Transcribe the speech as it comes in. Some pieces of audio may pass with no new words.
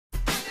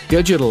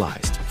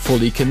Digitalized,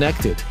 fully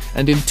connected,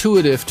 and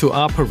intuitive to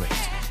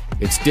operate,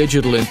 its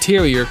digital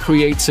interior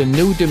creates a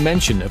new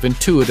dimension of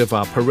intuitive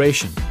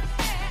operation.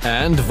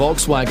 And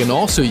Volkswagen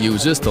also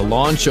uses the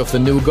launch of the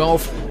new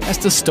Golf as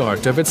the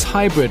start of its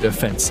hybrid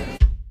offensive.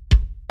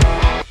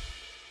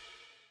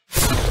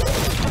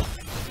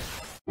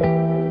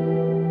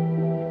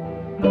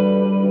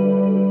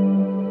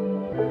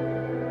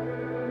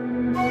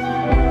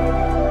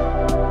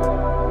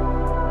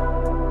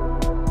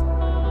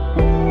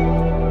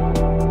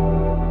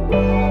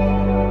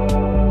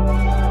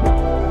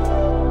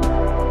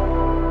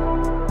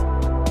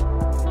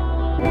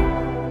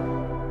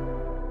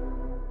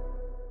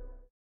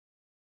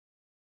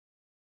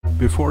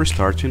 Before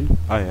starting,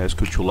 I ask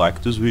you to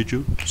like this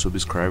video,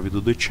 subscribe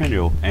to the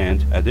channel,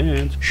 and at the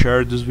end,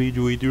 share this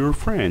video with your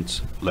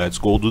friends. Let's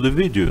go to the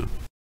video.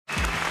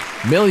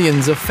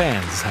 Millions of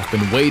fans have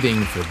been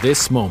waiting for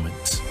this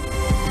moment.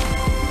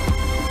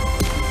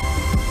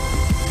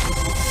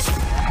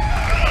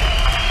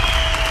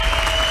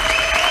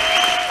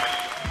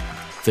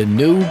 The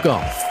new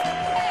Golf.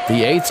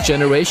 The 8th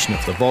generation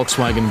of the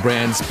Volkswagen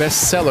brand's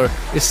bestseller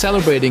is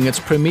celebrating its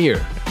premiere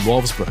in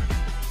Wolfsburg,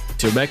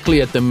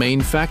 directly at the main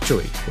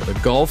factory where the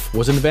Golf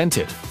was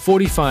invented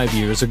 45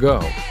 years ago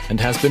and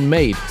has been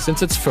made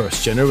since its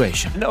first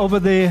generation. And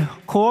over the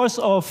course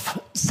of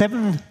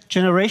 7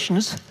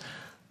 generations,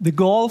 the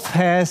Golf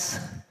has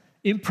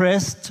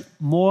impressed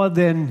more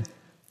than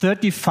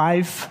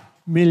 35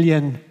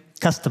 million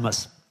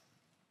customers.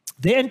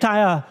 The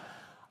entire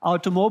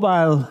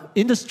automobile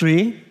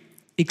industry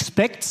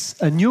expects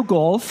a new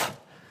Golf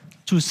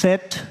to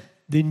set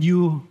the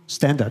new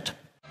standard.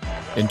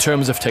 In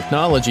terms of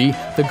technology,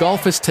 the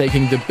Golf is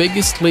taking the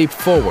biggest leap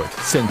forward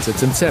since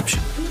its inception.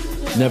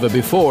 Never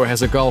before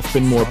has a Golf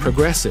been more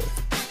progressive,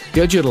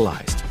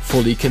 digitalized,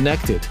 fully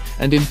connected,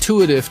 and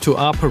intuitive to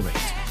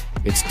operate.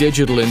 Its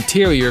digital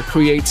interior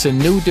creates a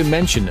new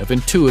dimension of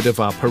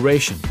intuitive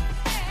operation.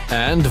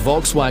 And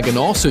Volkswagen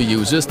also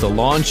uses the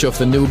launch of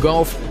the new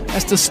Golf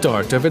as the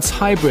start of its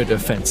hybrid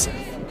offensive.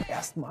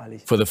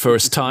 For the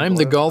first time,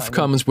 the Golf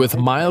comes with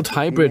mild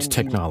hybrid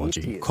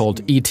technology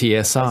called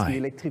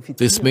ETSI.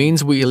 This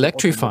means we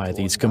electrify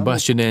these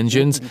combustion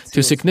engines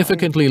to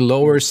significantly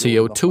lower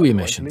CO2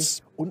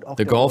 emissions.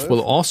 The Golf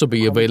will also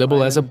be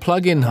available as a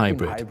plug-in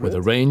hybrid with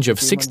a range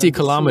of 60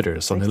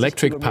 kilometers on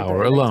electric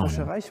power alone.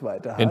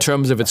 In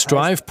terms of its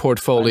drive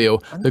portfolio,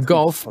 the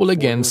Golf will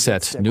again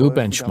set new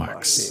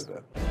benchmarks.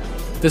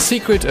 The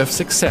secret of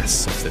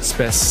success of this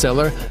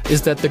bestseller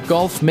is that the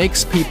Golf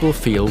makes people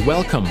feel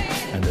welcome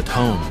and at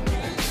home.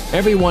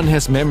 Everyone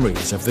has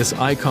memories of this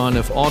icon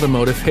of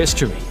automotive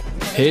history,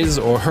 his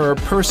or her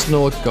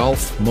personal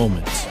Golf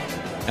moment.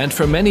 And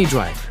for many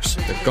drivers,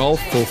 the Golf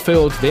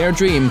fulfilled their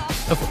dream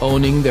of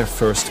owning their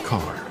first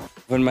car.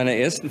 I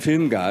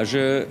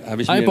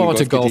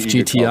bought a Golf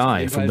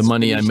GTI from the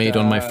money I made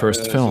on my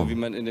first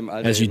film.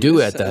 As you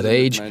do at that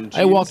age,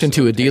 I walked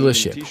into a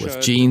dealership with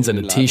jeans and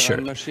a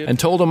t-shirt and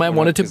told him I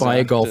wanted to buy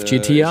a Golf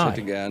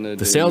GTI.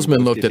 The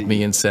salesman looked at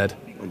me and said,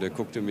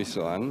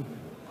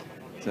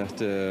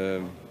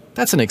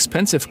 "That's an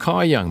expensive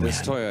car, young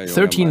man,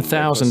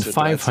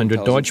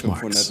 13,500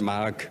 Deutschmarks."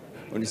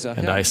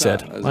 And I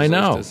said, "I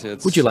know.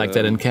 Would you like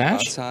that in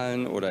cash?"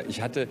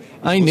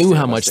 I knew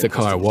how much the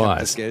car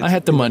was. I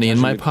had the money in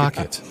my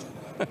pocket.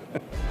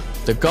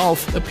 The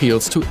Golf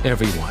appeals to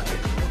everyone.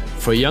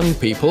 For young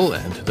people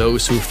and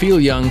those who feel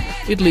young,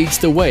 it leads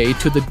the way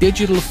to the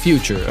digital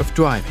future of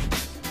driving,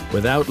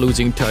 without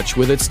losing touch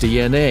with its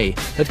DNA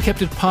that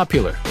kept it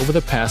popular over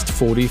the past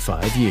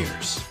 45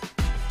 years.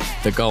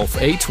 The Golf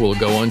 8 will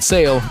go on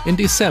sale in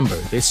December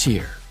this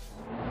year.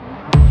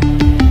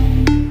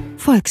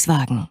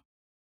 Volkswagen.